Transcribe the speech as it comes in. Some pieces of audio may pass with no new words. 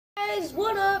guys,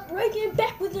 what up? Reagan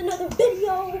back with another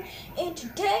video, and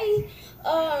today,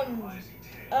 I'm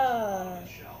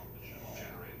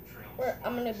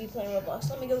gonna be playing Roblox.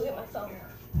 Let me go get my phone.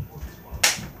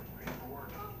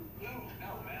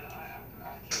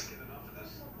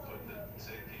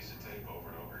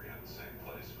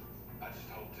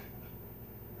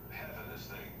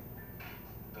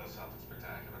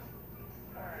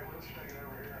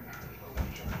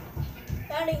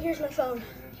 Found it. Here's my phone.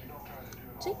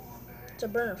 See? It's a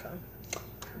burner phone.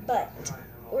 But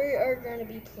we are going to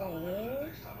be playing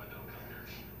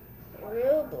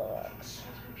Roblox.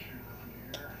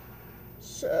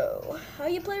 So, how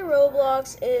you play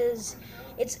Roblox is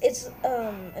it's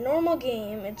a normal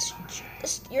game. It's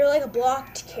just you're like a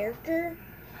blocked character.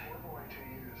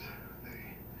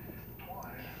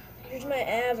 Here's my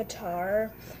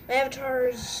avatar. My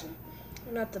avatar's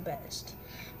not the best.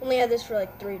 Only had this for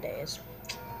like 3 days.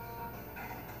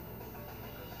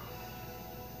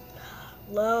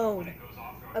 Load.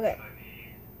 Okay.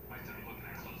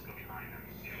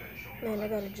 Man, I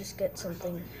gotta just get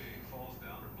something.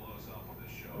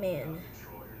 Man.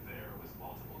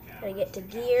 Gotta get to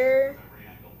gear.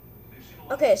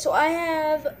 Okay, so I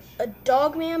have a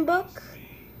Dogman book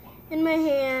in my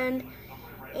hand,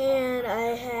 and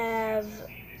I have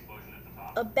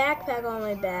a backpack on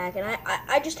my back, and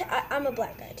I'm a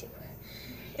black guy too.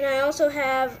 And I also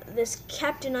have this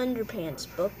Captain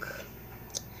Underpants book,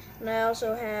 and I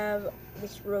also have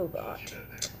this robot.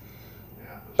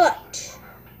 But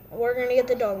we're gonna get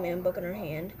the Dogman book in our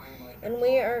hand, and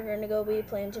we are gonna go be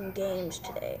playing some games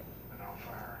today.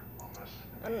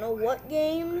 I don't know what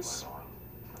games.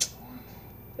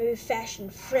 Maybe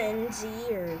Fashion Frenzy,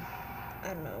 or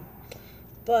I don't know.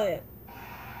 But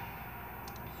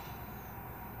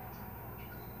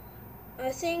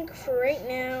I think for right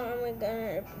now, I'm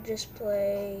gonna just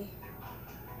play.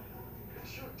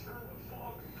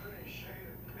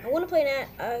 I want to play that.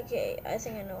 Okay, I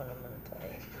think I know what I'm gonna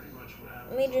play.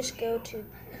 Let me just go to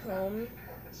home.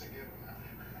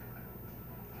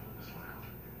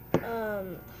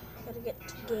 Gotta get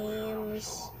to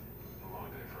games.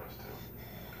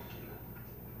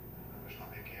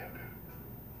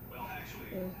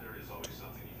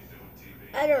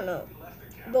 I don't know,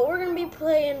 but we're gonna be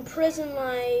playing Prison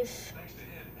Life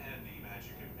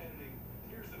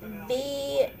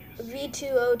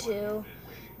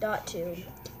V202.2,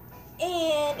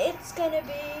 and it's gonna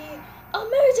be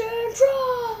amazing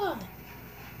fun.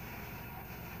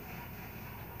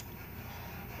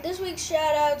 This week's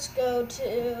shoutouts go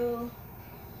to,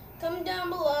 comment down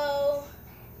below,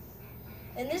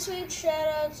 and this week's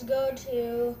shoutouts go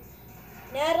to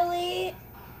Natalie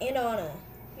and Anna.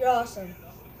 You're awesome.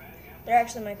 They're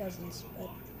actually my cousins, but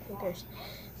who cares?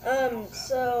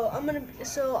 So I'm gonna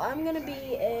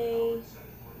be a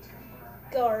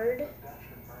guard.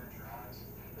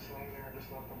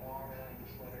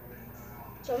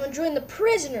 So I'm gonna join the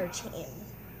prisoner team.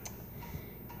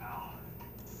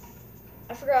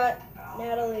 I forgot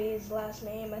Natalie's last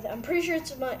name. I'm pretty sure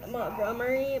it's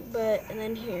Montgomery, and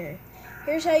then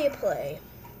here's how you play.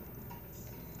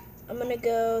 I'm gonna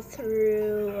go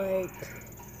through like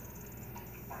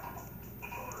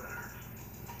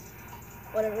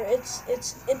whatever. It's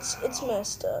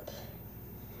messed up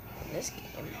in this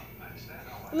game.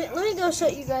 Let me go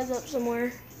set you guys up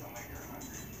somewhere.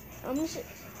 I'm gonna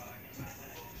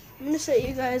set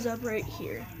you guys up right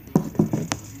here.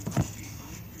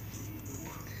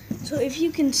 So if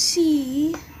you can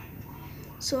see,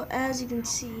 as you can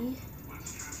see,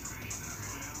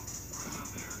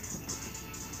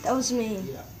 that was me.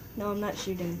 No, I'm not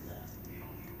shooting.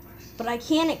 But I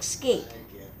can't escape.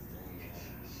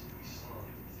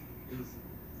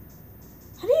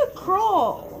 How do you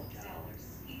crawl?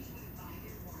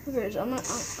 Who cares? I'm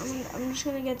just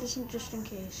gonna get this just in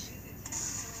case.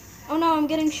 Oh no, I'm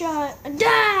getting shot.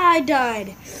 I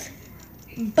died.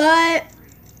 But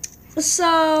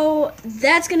so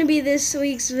that's gonna be this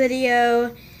week's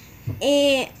video,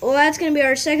 and well, that's gonna be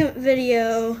our second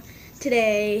video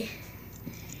today,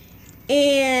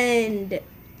 and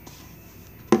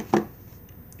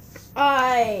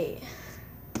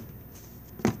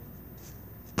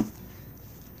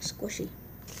squishy,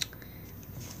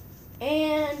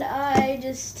 and I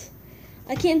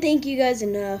can't thank you guys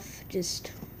enough.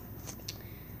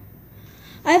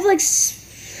 I have like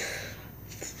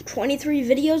 23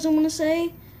 videos, I want to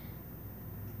say.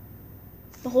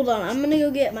 But hold on, I'm going to go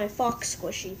get my Fox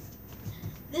squishy.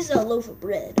 This is a loaf of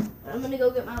bread. I'm going to go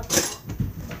get my...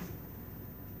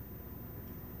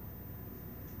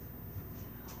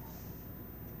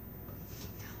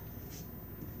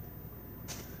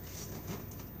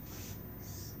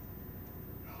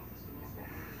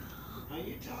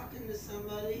 you talking to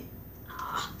somebody?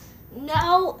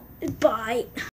 No, bye.